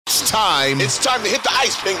It's time. It's time to hit the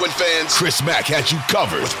ice, Penguin fans. Chris Mack has you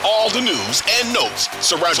covered with all the news and notes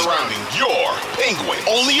surrounding your Penguin.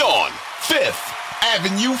 Only on Fifth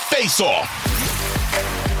Avenue Face-Off.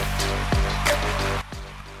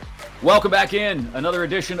 Welcome back in. Another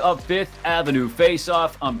edition of Fifth Avenue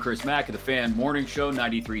Face-Off. I'm Chris Mack of the Fan Morning Show,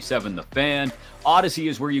 93.7 The Fan. Odyssey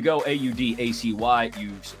is where you go, AUDACY.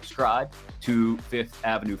 You subscribe to Fifth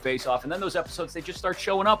Avenue Face-Off. And then those episodes, they just start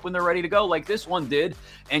showing up when they're ready to go, like this one did.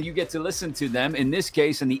 And you get to listen to them, in this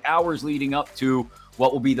case, in the hours leading up to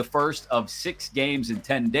what will be the first of 6 games in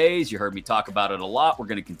 10 days. You heard me talk about it a lot. We're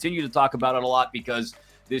going to continue to talk about it a lot because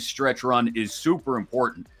this stretch run is super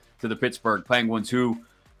important to the Pittsburgh Penguins, who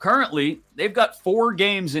currently, they've got 4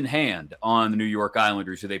 games in hand on the New York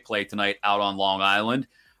Islanders, who they play tonight out on Long Island.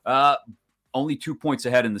 Only 2 points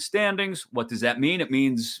ahead in the standings. What does that mean? It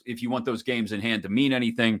means if you want those games in hand to mean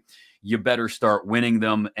anything, you better start winning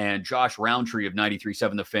them. And Josh Rowntree of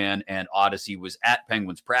 93.7 The Fan and Odyssey was at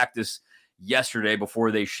Penguins practice yesterday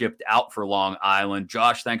before they shipped out for Long Island.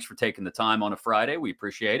 Josh, thanks for taking the time on a Friday. We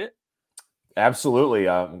appreciate it. Absolutely.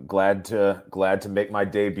 I'm glad to make my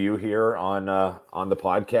debut here on the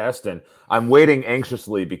podcast. And I'm waiting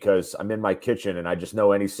anxiously because I'm in my kitchen and I just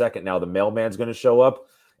know any second now the mailman's going to show up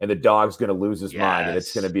and the dog's going to lose his mind. And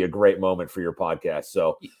it's going to be a great moment for your podcast.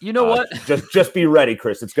 So you know what? just be ready,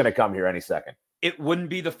 Chris. It's going to come here any second. It wouldn't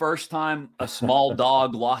be the first time a small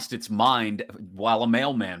dog lost its mind while a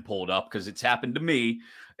mailman pulled up, because it's happened to me.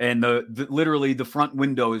 And literally the front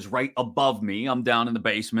window is right above me. I'm down in the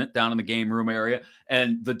basement, down in the game room area,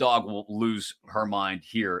 and the dog will lose her mind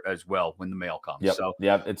here as well when the mail comes. Yep. So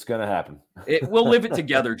it's going to happen. We'll live it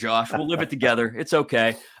together, Josh. We'll live it together. It's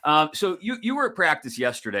okay. So you were at practice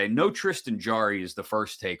yesterday. No Tristan Jarry is the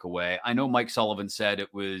first takeaway. I know Mike Sullivan said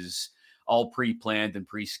it was all pre-planned and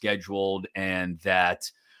pre-scheduled, and that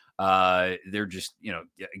they're just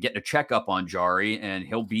getting a checkup on Jarry, and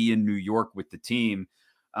he'll be in New York with the team.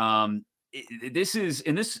 Tyler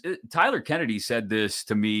Kennedy said this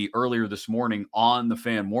to me earlier this morning on the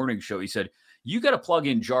Fan Morning Show. He said, you got to plug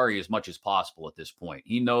in Jarry as much as possible at this point.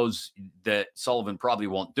 He knows that Sullivan probably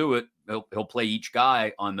won't do it. He'll play each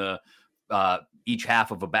guy on the each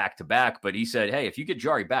half of a back-to-back. But he said, hey, if you get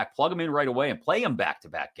Jarry back, plug him in right away and play him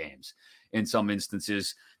back-to-back games in some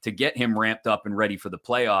instances to get him ramped up and ready for the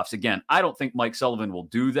playoffs. Again, I don't think Mike Sullivan will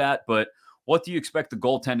do that, but what do you expect the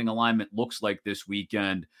goaltending alignment looks like this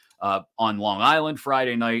weekend on Long Island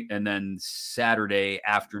Friday night and then Saturday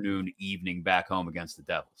afternoon, evening back home against the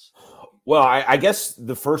Devils? Well, I guess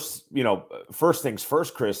the first things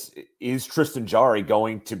first, Chris, is Tristan Jarry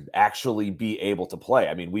going to actually be able to play?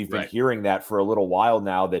 I mean, we've been hearing that for a little while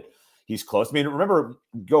now that he's close. I mean, remember,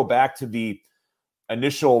 go back to the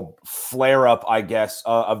initial flare-up, I guess,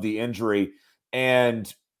 of the injury,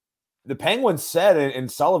 and the Penguins said,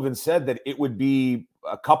 and Sullivan said, that it would be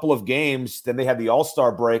a couple of games, then they had the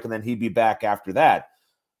All-Star break, and then he'd be back after that.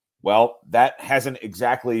 Well, that hasn't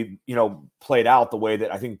exactly, played out the way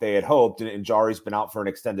that I think they had hoped, and Jarry's been out for an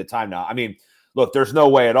extended time now. I mean, look, there's no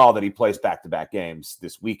way at all that he plays back-to-back games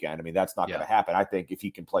this weekend. I mean, that's not going to happen. I think if he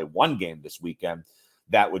can play one game this weekend,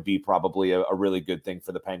 that would be probably a really good thing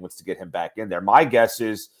for the Penguins to get him back in there. My guess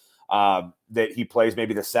is that he plays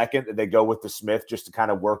maybe the second, that they go with the Smith just to kind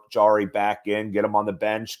of work Jarry back in, get him on the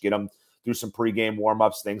bench, get him through some pregame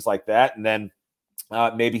warmups, things like that. And then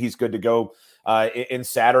maybe he's good to go in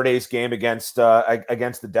Saturday's game against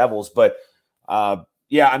the Devils. But I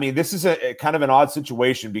mean, this is a kind of an odd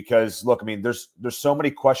situation because, look, I mean, there's so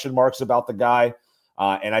many question marks about the guy.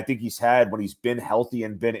 And I think when he's been healthy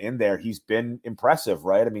and been in there, he's been impressive,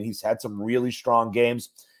 right? I mean, he's had some really strong games.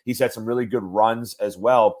 He's had some really good runs as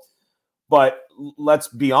well. But let's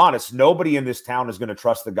be honest, nobody in this town is going to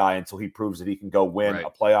trust the guy until he proves that he can go win a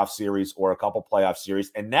playoff series or a couple playoff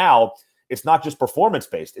series. And now it's not just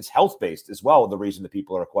performance-based, it's health-based as well. The reason that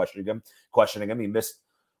people are questioning him. He missed,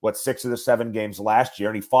 6 of the 7 games last year,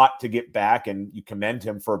 and he fought to get back, and you commend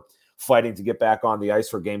him for fighting to get back on the ice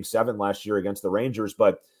for Game 7 last year against the Rangers.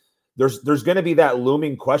 But there's going to be that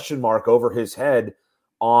looming question mark over his head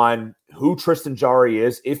on who Tristan Jarry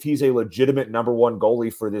is, if he's a legitimate number one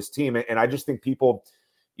goalie for this team. And I just think people,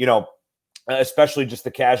 especially just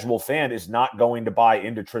the casual fan, is not going to buy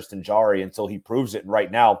into Tristan Jarry until he proves it. And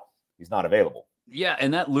right now, he's not available. Yeah,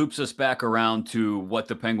 and that loops us back around to what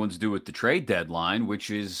the Penguins do at the trade deadline,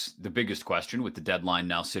 which is the biggest question, with the deadline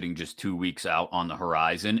now sitting just 2 weeks out on the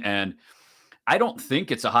horizon. And I don't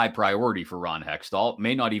think it's a high priority for Ron Hextall. It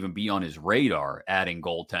may not even be on his radar, adding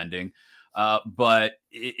goaltending. But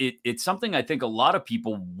it's something I think a lot of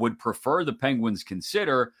people would prefer the Penguins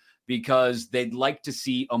consider, because they'd like to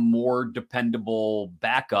see a more dependable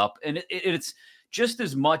backup. And it's just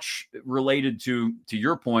as much related to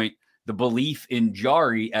your point, the belief in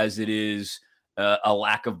Jari as it is a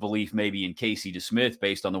lack of belief maybe in Casey DeSmith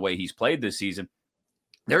based on the way he's played this season.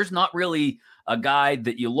 There's not really a guy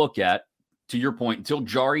that you look at, to your point, until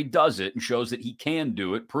Jari does it and shows that he can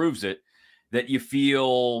do it, proves it, that you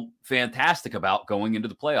feel fantastic about going into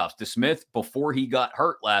the playoffs. DeSmith, before he got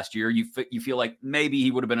hurt last year, you feel like maybe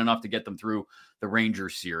he would have been enough to get them through the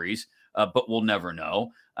Rangers series, but we'll never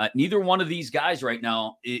know. Neither one of these guys right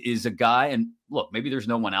now is a guy, and look, maybe there's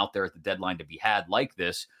no one out there at the deadline to be had like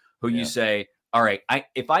this, who you say, all right,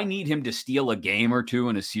 if I need him to steal a game or two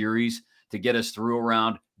in a series to get us through a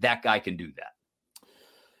round, that guy can do that.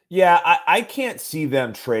 Yeah, I can't see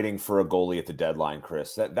them trading for a goalie at the deadline,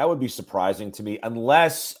 Chris. That would be surprising to me,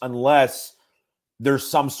 unless there's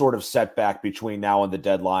some sort of setback between now and the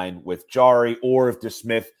deadline with Jari, or if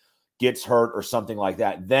DeSmith gets hurt or something like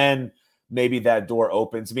that, then maybe that door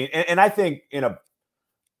opens. I mean, and I think in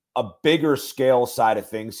a bigger scale side of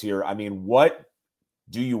things here, I mean, what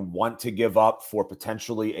do you want to give up for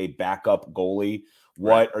potentially a backup goalie?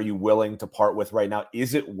 What are you willing to part with right now?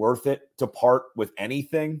 Is it worth it to part with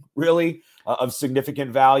anything really of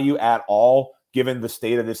significant value at all, given the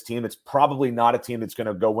state of this team? It's probably not a team that's going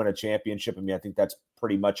to go win a championship. I mean, I think that's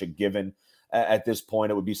pretty much a given at this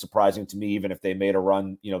point. It would be surprising to me, even if they made a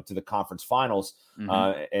run, to the conference finals.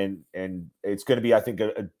 And it's going to be, I think,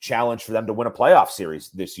 a challenge for them to win a playoff series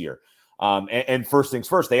this year. And first things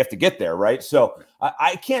first, they have to get there, right? So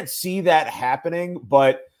I can't see that happening,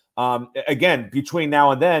 but again, between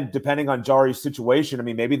now and then, depending on Jari's situation, I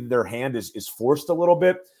mean, maybe their hand is forced a little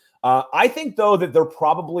bit. I think, though, that they're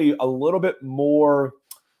probably a little bit more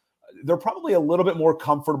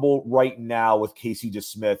comfortable right now with Casey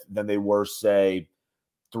DeSmith than they were, say,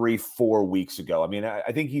 3-4 weeks ago. I mean,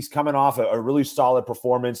 I think he's coming off a really solid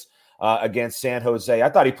performance against San Jose. I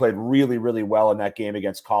thought he played really, really well in that game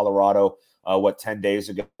against Colorado, 10 days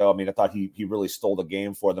ago. I mean, I thought he really stole the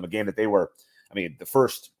game for them, a game that they were, the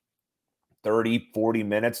first 30, 40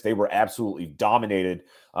 minutes, they were absolutely dominated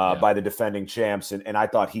by the defending champs. And I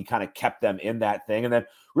thought he kind of kept them in that thing. And then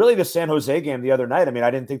really the San Jose game the other night, I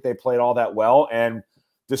didn't think they played all that well. And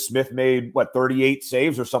DeSmith made 38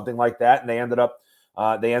 saves or something like that. And they ended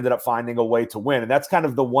up finding a way to win. And that's kind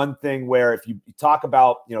of the one thing where if you talk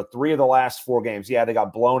about, 3 of the last 4 games, they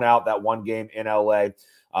got blown out that one game in LA.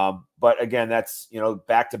 But again, that's,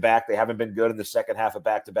 back-to-back. They haven't been good in the second half of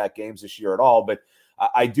back-to-back games this year at all. But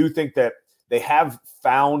I do think that they have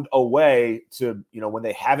found a way to, when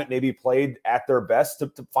they haven't maybe played at their best,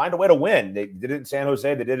 to find a way to win. They did it in San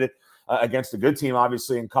Jose. They did it against a good team,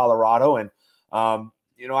 obviously, in Colorado. And,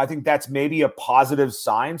 I think that's maybe a positive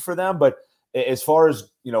sign for them. But as far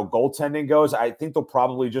as, goaltending goes, I think they'll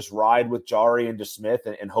probably just ride with Jari and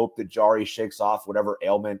DeSmith and hope that Jari shakes off whatever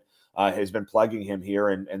ailment has been plaguing him here,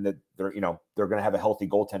 and that they're going to have a healthy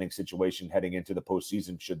goaltending situation heading into the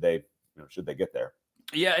postseason should they get there.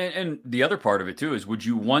 Yeah, and the other part of it too is, would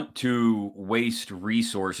you want to waste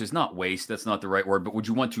resources? Not waste, that's not the right word, but would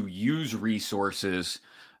you want to use resources,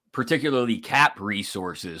 particularly cap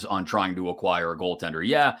resources, on trying to acquire a goaltender?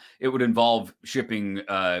 Yeah, it would involve shipping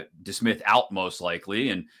DeSmith out most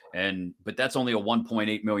likely, but that's only a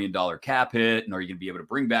 $1.8 million cap hit. And are you going to be able to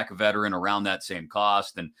bring back a veteran around that same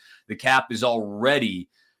cost? And the cap is already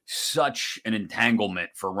such an entanglement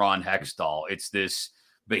for Ron Hextall. It's this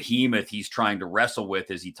behemoth he's trying to wrestle with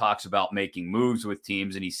as he talks about making moves with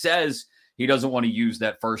teams. And he says he doesn't want to use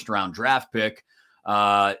that first round draft pick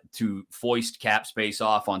to foist cap space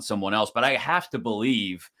off on someone else. But I have to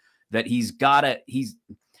believe that he's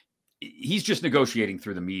just negotiating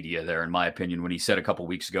through the media there, in my opinion, when he said a couple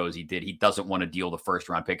weeks ago, as he did, he doesn't want to deal the first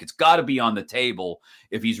round pick. It's got to be on the table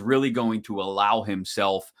if he's really going to allow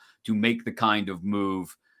himself to make the kind of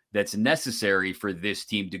move that's necessary for this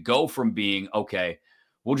team to go from being, okay,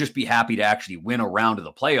 we'll just be happy to actually win a round of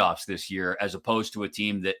the playoffs this year, as opposed to a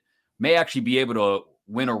team that may actually be able to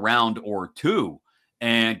win a round or two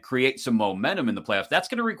and create some momentum in the playoffs. That's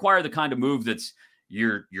going to require the kind of move that's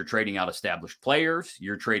you're trading out established players,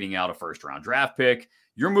 you're trading out a first round draft pick,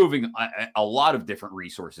 you're moving a lot of different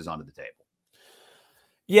resources onto the table.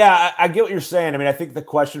 Yeah, I get what you're saying. I think the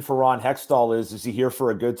question for Ron Hextall is he here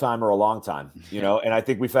for a good time or a long time? And I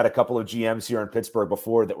think we've had a couple of GMs here in Pittsburgh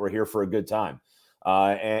before that were here for a good time.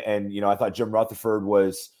 I thought Jim Rutherford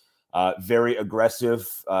was very aggressive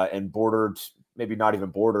and bordered, maybe not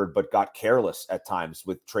even bordered, but got careless at times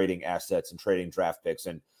with trading assets and trading draft picks.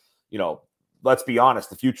 And, let's be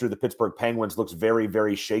honest, the future of the Pittsburgh Penguins looks very,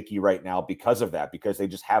 very shaky right now because of that, because they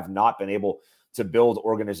just have not been able to build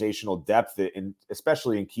organizational depth,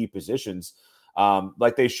 especially in key positions,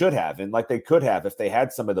 like they should have and like they could have if they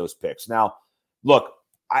had some of those picks. Now, look,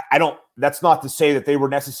 I don't, that's not to say that they were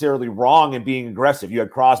necessarily wrong in being aggressive. You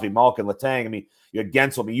had Crosby, Malkin, Letang. I mean, you had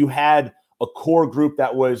Gensel. I mean, you had a core group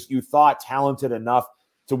that was, you thought, talented enough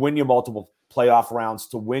to win you multiple playoff rounds,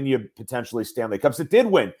 to win you potentially Stanley Cups. It did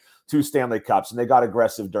win 2 Stanley Cups, and they got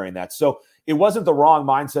aggressive during that. So it wasn't the wrong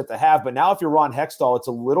mindset to have. But now if you're Ron Hextall, it's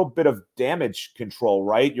a little bit of damage control,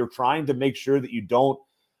 right? You're trying to make sure that you don't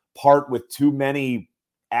part with too many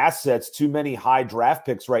assets, too many high draft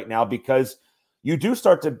picks right now, because you do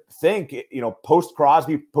start to think, post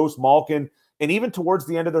Crosby, post Malkin, and even towards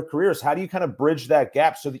the end of their careers, how do you kind of bridge that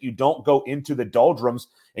gap so that you don't go into the doldrums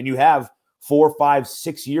and you have 4, 5,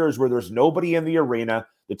 6 years where there's nobody in the arena,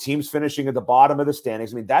 the team's finishing at the bottom of the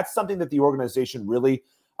standings? I mean, that's something that the organization really,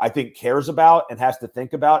 I think, cares about and has to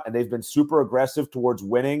think about. And they've been super aggressive towards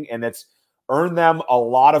winning, and it's earned them a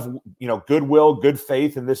lot of, goodwill, good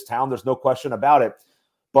faith in this town. There's no question about it.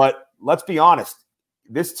 But let's be honest,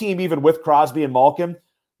 this team, even with Crosby and Malkin,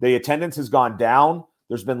 the attendance has gone down.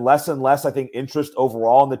 There's been less and less, I think, interest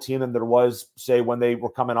overall in the team than there was, say, when they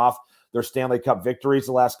were coming off their Stanley Cup victories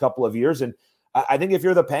the last couple of years. And I think if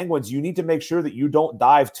you're the Penguins, you need to make sure that you don't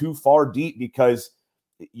dive too far deep, because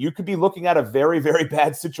you could be looking at a very, very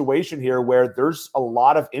bad situation here where there's a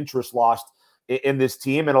lot of interest lost in this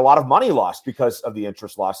team and a lot of money lost because of the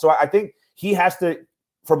interest lost. So I think he has to,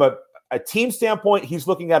 from a team standpoint, he's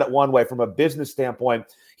looking at it one way. From a business standpoint,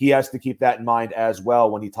 he has to keep that in mind as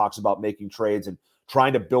well when he talks about making trades and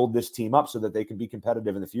trying to build this team up so that they can be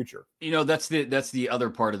competitive in the future. That's the other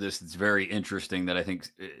part of this that's very interesting that I think,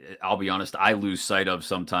 I'll be honest, I lose sight of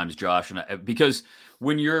sometimes, Josh, because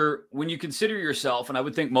when you consider yourself, and I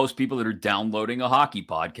would think most people that are downloading a hockey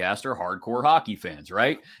podcast are hardcore hockey fans,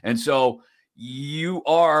 right? And so you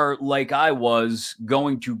are, like I was,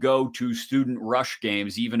 going to go to student rush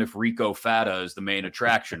games, even if Rico Fata is the main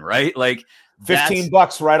attraction, right? Like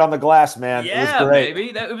 $15 right on the glass, man. Yeah, it was great.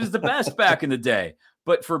 Baby. It was the best back in the day.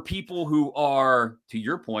 But for people who are, to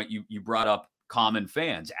your point, you brought up common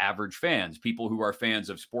fans, average fans, people who are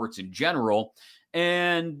fans of sports in general,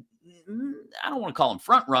 and I don't want to call them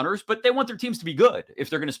front runners, but they want their teams to be good if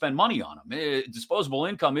they're going to spend money on them. Disposable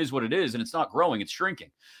income is what it is, and it's not growing, it's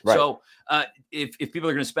shrinking. Right. So if people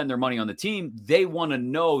are going to spend their money on the team, they want to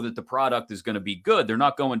know that the product is going to be good. They're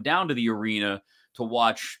not going down to the arena to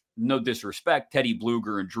watch, no disrespect, Teddy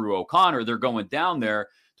Bluger and Drew O'Connor. They're going down there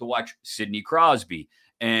to watch Sidney Crosby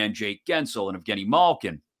and Jake Gensel and Evgeny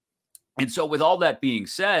Malkin. And so with all that being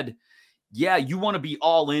said, yeah, you want to be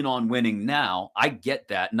all in on winning now. I get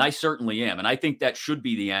that, and I certainly am. And I think that should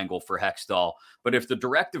be the angle for Hextall. But if the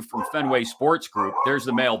directive from Fenway Sports Group, there's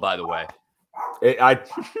the mail, by the way. There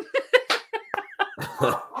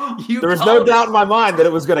was no doubt in my mind that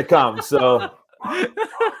it was going to come. So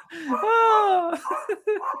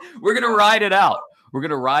we're going to ride it out.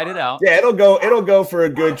 Yeah, it'll go for a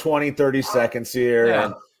good 20, 30 seconds here. Yeah.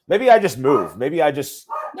 And maybe I just move. Maybe I just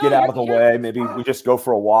get out of the way. Maybe we just go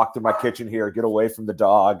for a walk through my kitchen here, get away from the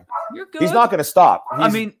dog. You're good. He's not going to stop.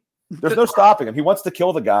 There's no stopping him. He wants to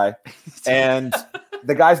kill the guy. And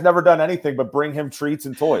the guy's never done anything but bring him treats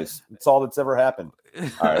and toys. That's all that's ever happened. All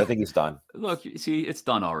right, I think he's done. Look, see, it's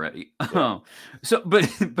done already. Yeah. But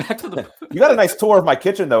back to the... You got a nice tour of my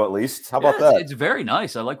kitchen, though, at least. How about that? It's very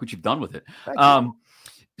nice. I like what you've done with it. Thank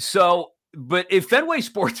you. But if Fenway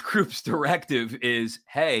Sports Group's directive is,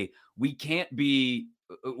 hey,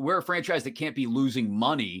 we're a franchise that can't be losing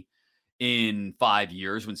money in 5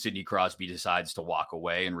 years when Sidney Crosby decides to walk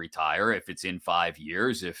away and retire. If it's in 5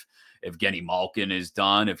 years, if Evgeny Malkin is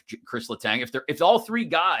done, if Chris Letang, if all three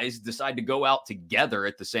guys decide to go out together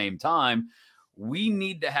at the same time, we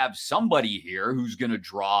need to have somebody here who's going to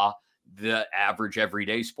draw the average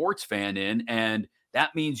everyday sports fan in. And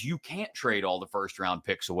that means you can't trade all the first round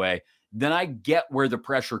picks away. Then I get where the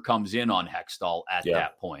pressure comes in on Hextall at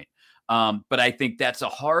that point. But I think that's a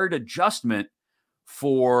hard adjustment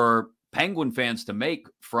for Penguin fans to make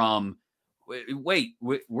from, wait,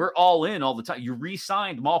 we're all in all the time. You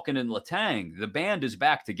re-signed Malkin and Letang. The band is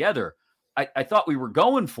back together. I thought we were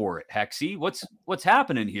going for it, Hexy. What's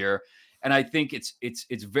happening here? And I think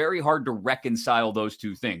it's very hard to reconcile those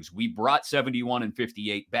two things. We brought 71 and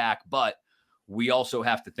 58 back, but we also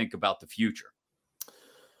have to think about the future.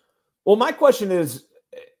 Well, my question is,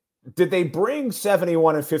 did they bring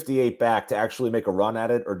 71 and 58 back to actually make a run at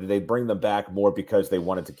it, or did they bring them back more because they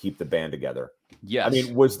wanted to keep the band together? Yes. I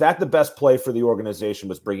mean, was that the best play for the organization,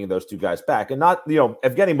 was bringing those two guys back? And not,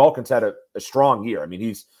 Evgeny Malkin's had a strong year. I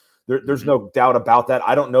mean, there's no doubt about that.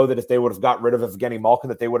 I don't know that if they would have got rid of Evgeny Malkin,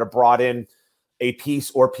 that they would have brought in a piece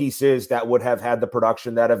or pieces that would have had the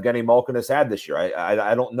production that Evgeny Malkin has had this year.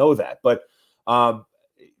 I don't know that. But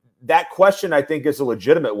that question, I think, is a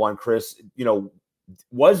legitimate one, Chris.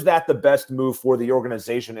 Was that the best move for the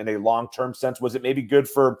organization in a long-term sense? Was it maybe good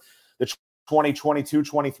for the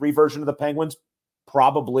 2022-23 version of the Penguins?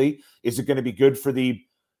 Probably. Is it going to be good for the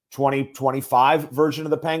 2025 version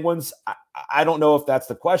of the Penguins? I don't know if that's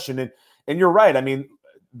the question. And you're right. I mean,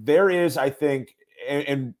 there is, I think,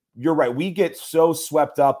 and you're right. We get so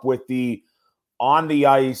swept up with the on the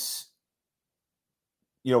ice,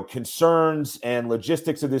 concerns and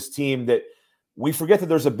logistics of this team that we forget that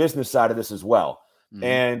there's a business side of this as well. Mm-hmm.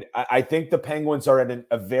 And I think the Penguins are at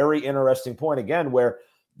a very interesting point again, where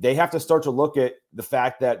they have to start to look at the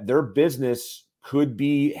fact that their business could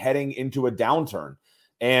be heading into a downturn.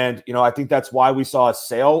 And, I think that's why we saw a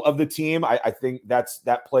sale of the team. I think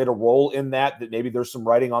that played a role in that maybe there's some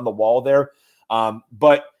writing on the wall there.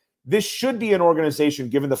 But this should be an organization,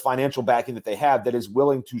 given the financial backing that they have, that is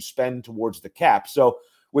willing to spend towards the cap. So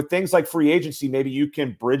with things like free agency, maybe you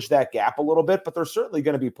can bridge that gap a little bit, but they're certainly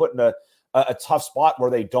going to be put in a tough spot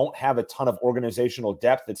where they don't have a ton of organizational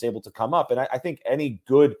depth that's able to come up. And I think any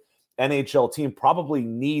good NHL team probably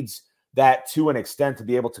needs that to an extent to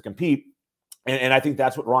be able to compete. And I think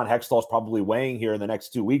that's what Ron Hextall is probably weighing here in the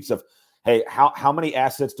next 2 weeks of, hey, how many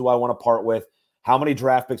assets do I want to part with? How many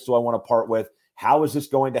draft picks do I want to part with? How is this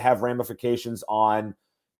going to have ramifications on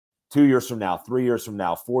 2 years from now, 3 years from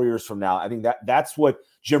now, 4 years from now? I think that's what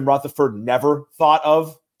Jim Rutherford never thought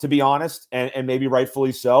of, to be honest, and maybe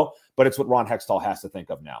rightfully so, but it's what Ron Hextall has to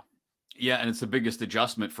think of now. Yeah, and it's the biggest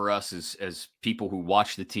adjustment for us as people who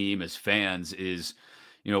watch the team, as fans, is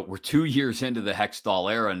we're 2 years into the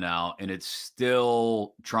Hextall era now, and it's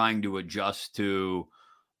still trying to adjust to,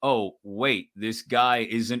 oh, wait, this guy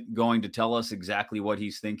isn't going to tell us exactly what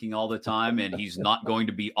he's thinking all the time, and he's not going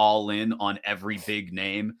to be all in on every big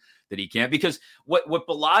name that he can. Because what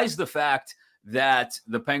belies the fact that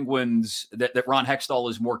the Penguins, that Ron Hextall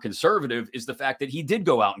is more conservative, is the fact that he did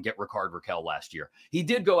go out and get Rickard Rakell last year. He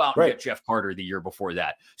did go out and get Jeff Carter the year before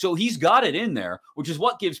that. So he's got it in there, which is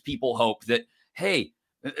what gives people hope that, hey,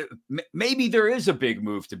 maybe there is a big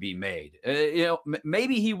move to be made.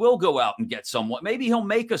 Maybe he will go out and get someone. Maybe he'll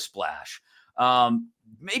make a splash.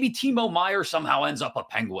 Maybe Timo Meier somehow ends up a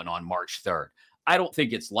Penguin on March 3rd. I don't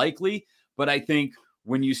think it's likely, but I think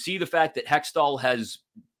when you see the fact that Hextall has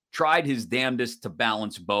tried his damnedest to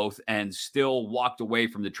balance both and still walked away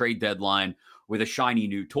from the trade deadline with a shiny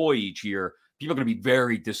new toy each year, people are going to be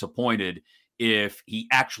very disappointed if he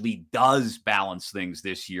actually does balance things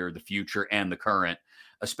this year, the future and the current,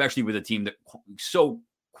 especially with a team that so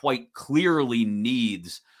quite clearly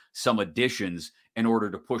needs some additions in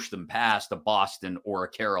order to push them past a Boston or a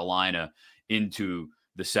Carolina into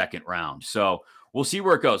the second round. So we'll see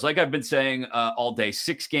where it goes. Like I've been saying all day,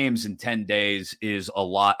 6 games in 10 days is a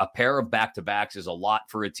lot. A pair of back-to-backs is a lot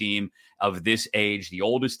for a team of this age, the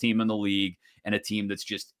oldest team in the league, and a team that's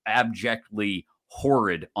just abjectly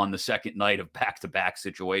horrid on the second night of back-to-back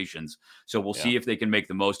situations. So we'll see if they can make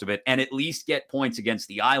the most of it and at least get points against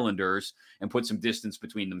the Islanders and put some distance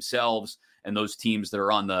between themselves and those teams that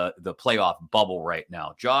are on the playoff bubble right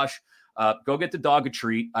now. Josh, go get the dog a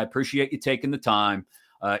treat. I appreciate you taking the time.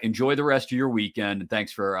 Enjoy the rest of your weekend, and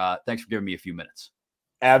thanks for giving me a few minutes.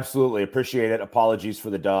 Absolutely. Appreciate it. Apologies for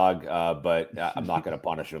the dog, but I'm not going to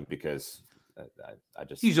punish him because I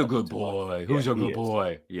just... He's a good boy. Who's a good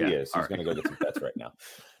boy? Yeah. He is. He's going to go get some pets right now.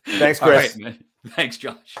 Thanks, Chris. All right, man. Thanks,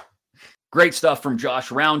 Josh. Great stuff from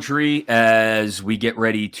Josh Rowntree as we get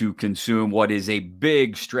ready to consume what is a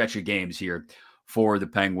big stretch of games here for the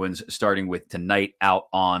Penguins, starting with tonight out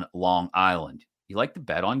on Long Island. You like to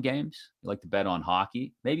bet on games? You like to bet on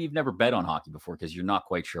hockey? Maybe you've never bet on hockey before because you're not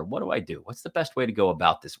quite sure. What do I do? What's the best way to go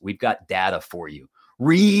about this? We've got data for you.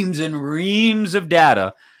 Reams and reams of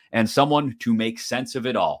data and someone to make sense of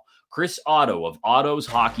it all. Chris Otto of Otto's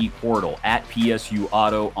Hockey Portal at PSU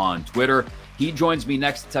Auto on Twitter. He joins me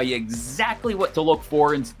next to tell you exactly what to look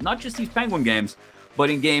for in not just these Penguin games, but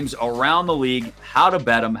in games around the league, how to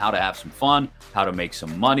bet them, how to have some fun, how to make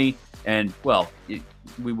some money. And, well,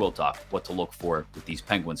 we will talk what to look for with these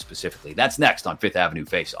Penguins specifically. That's next on Fifth Avenue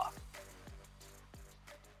Face-Off.